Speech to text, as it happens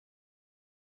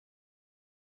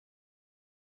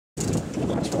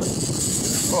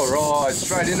Alright,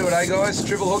 straight into it, eh guys?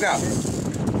 Triple hookup.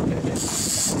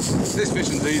 This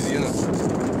fishing's easy, isn't it?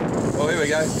 Oh, here we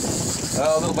go.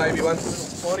 Oh, little baby one.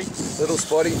 Little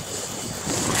spotty.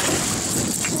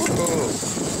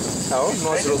 Oh,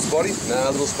 nice little spotty. Nah,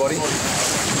 little spotty.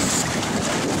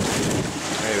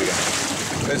 There we go.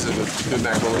 This is a good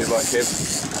mackerel here by Kev.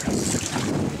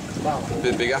 A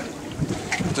bit bigger.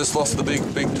 Just lost the big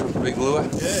lure.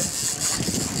 Yeah.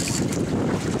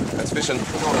 That's fishing.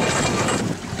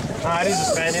 Ah, it is a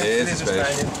Spaniard. Yeah, it is a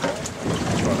Spaniard.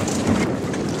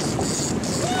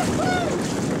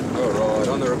 Alright,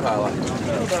 on the Rapala.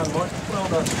 Well done, Mike. Well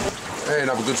done. Hey,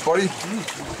 another good spotty.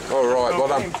 Alright, well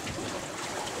done.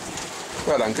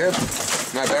 Well done, Kev.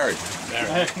 No, Barry.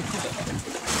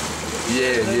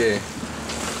 Yeah.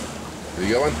 There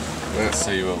you go one. Let's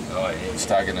see, we'll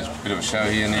start getting a bit of a show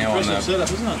here now on the setup,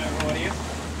 isn't it?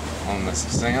 on the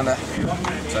stinger.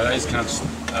 So those cunts,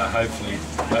 hopefully,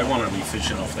 they want to be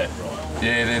fishing off that rod.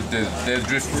 Yeah, they're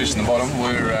drift fishing the bottom.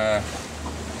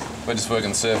 We're just working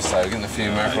the surface, so we're getting a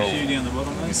few mackerel. Down the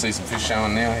bottom, You can see some fish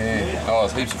showing now. Yeah. Oh,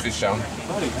 there's heaps of fish showing.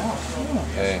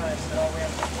 Yeah.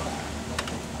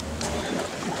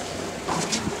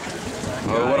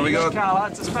 Oh, what do we got? Carla,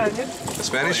 it's a Spaniard. The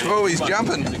Spanish? Oh, he's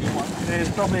jumping. There's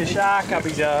probably a shark up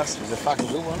his ass. He's a fucking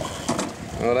good one.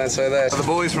 Oh, don't say that. The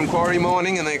boys from Quarry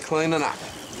Mining and they're cleaning up.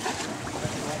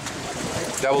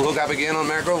 Double hook up again on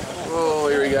mackerel. Oh,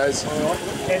 here he goes.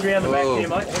 Head round the back here,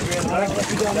 mate. Head round the back.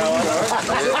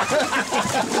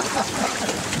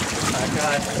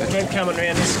 Okay, keep coming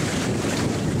round this.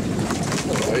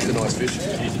 Oh, he's a nice fish.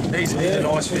 He's a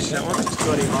nice fish, that one. It's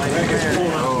got him, mate.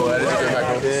 Oh, that is a good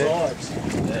mackerel.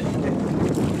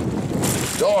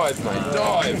 Dive, mate,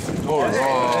 dive. All right.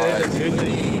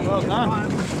 Well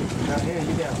done. Here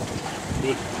you go.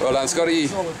 Well done, Scotty.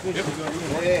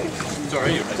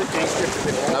 Sorry,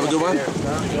 Have a good one.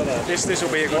 This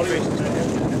will be a good fish.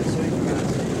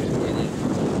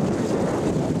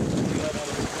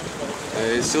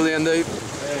 He's still down deep.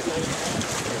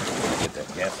 get that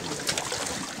gap.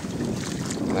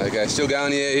 Okay, still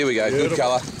going, yeah, here we go, good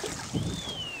colour. Not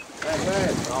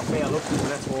bad. Oh, fair look,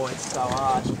 that's why it's so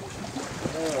hard.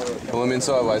 Pull him in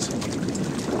sideways.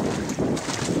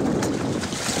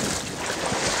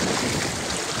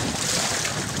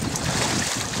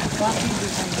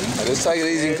 Just take it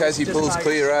easy in case he pulls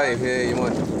clear, eh? Yeah, you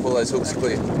might pull those hooks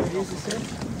clear.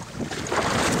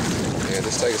 Yeah,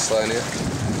 just take it slow now.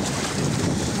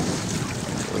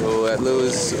 Oh, that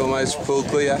lure's almost pulled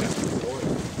clear.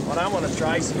 I don't want to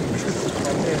trace him.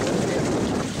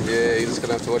 Yeah, you're just going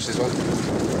to have to watch this one.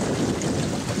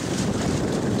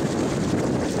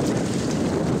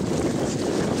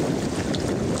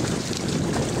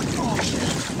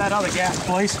 That other gap,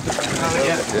 please.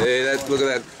 Yeah, look at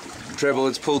that treble,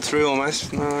 it's pulled through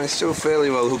almost. No, he's still fairly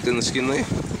well hooked in the skin there.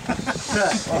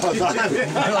 Supposed to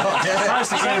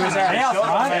get him in that mouth,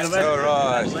 mate. It's all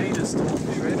right.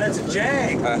 That's a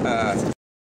jag.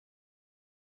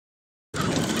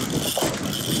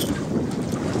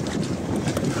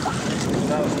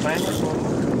 That was a Spanish one.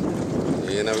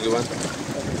 Yeah, another good one.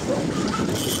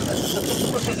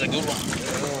 That's a good one.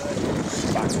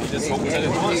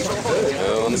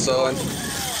 On the side.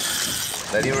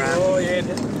 Let him run. Oh yeah,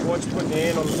 watch putting the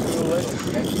hand on the spool there.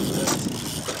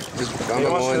 Just He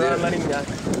wants to run, let him go.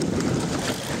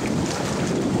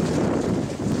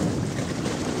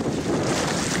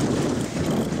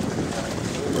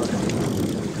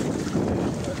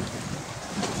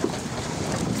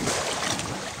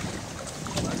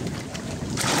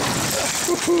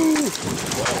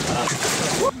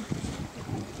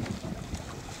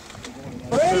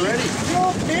 Ready?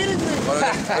 You're kidding me!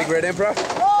 Big red emperor.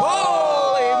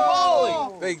 Holy moly!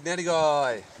 Big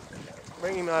Nannygai.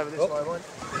 Bring him over this way, mate.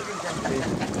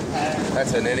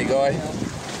 That's a Nannygai.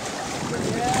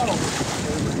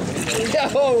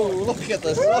 Yo, look at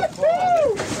this.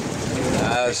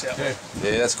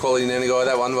 Yeah, that's quality Nannygai,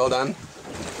 that one, well done.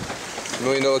 $1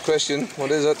 million question,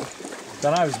 what is it?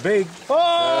 Don't know, it's big.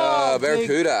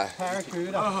 Barracuda.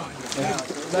 Barracuda.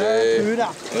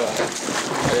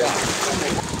 Yeah.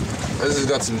 This has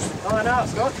got some... Oh no,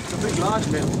 it's got a big large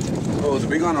bill. Oh, it's a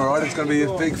big one, alright, it's going to be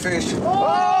a big fish.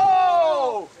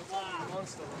 Oh!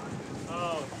 Monster.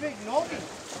 Big noggy.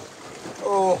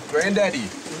 Oh, granddaddy.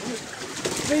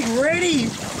 Big ready.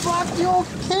 Fuck, you're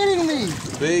kidding me.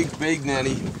 Big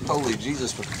nanny. Holy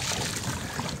Jesus. Holy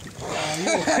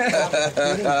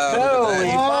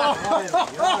fuck.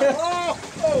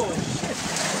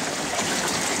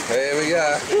 There we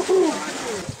go.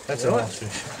 That's a nice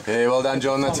fish. Yeah, well done,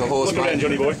 John. That's a horse, mate.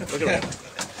 Johnny boy. Look at that.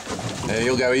 Yeah,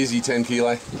 you'll go easy, 10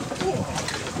 kilo.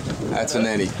 That's a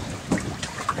nanny.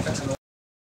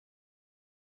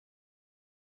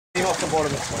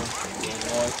 bottom.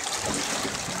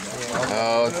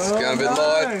 Oh, it's going a bit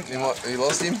light. You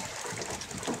lost him?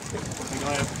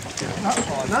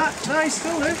 No, he's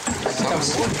still there.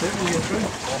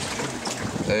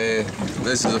 There,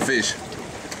 this is a fish.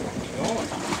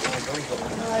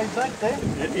 He's back there.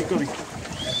 Yeah, you got him.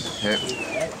 Yep.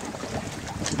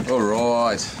 All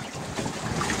right.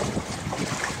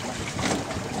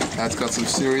 That's got some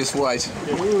serious weight.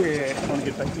 Oh yeah, I want to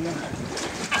get back to that.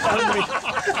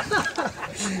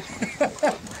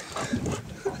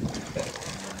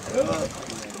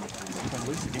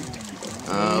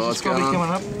 What's going on? Coming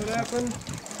up. What happened?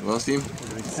 You lost him?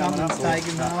 Something's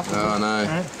taken off. Oh no.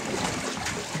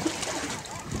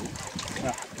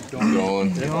 Gone.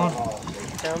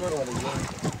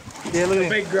 Yeah, look at him.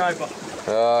 Big groper.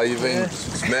 Oh, you've been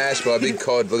smashed by a big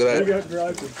cod. Look at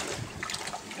that.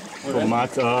 Well,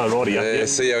 Mark, righty up. Yeah,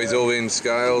 see how he's all been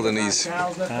scaled and he's,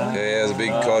 yeah, there's a big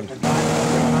cod.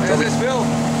 How's this feel?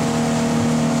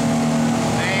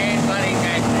 Man, bloody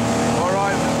nasty.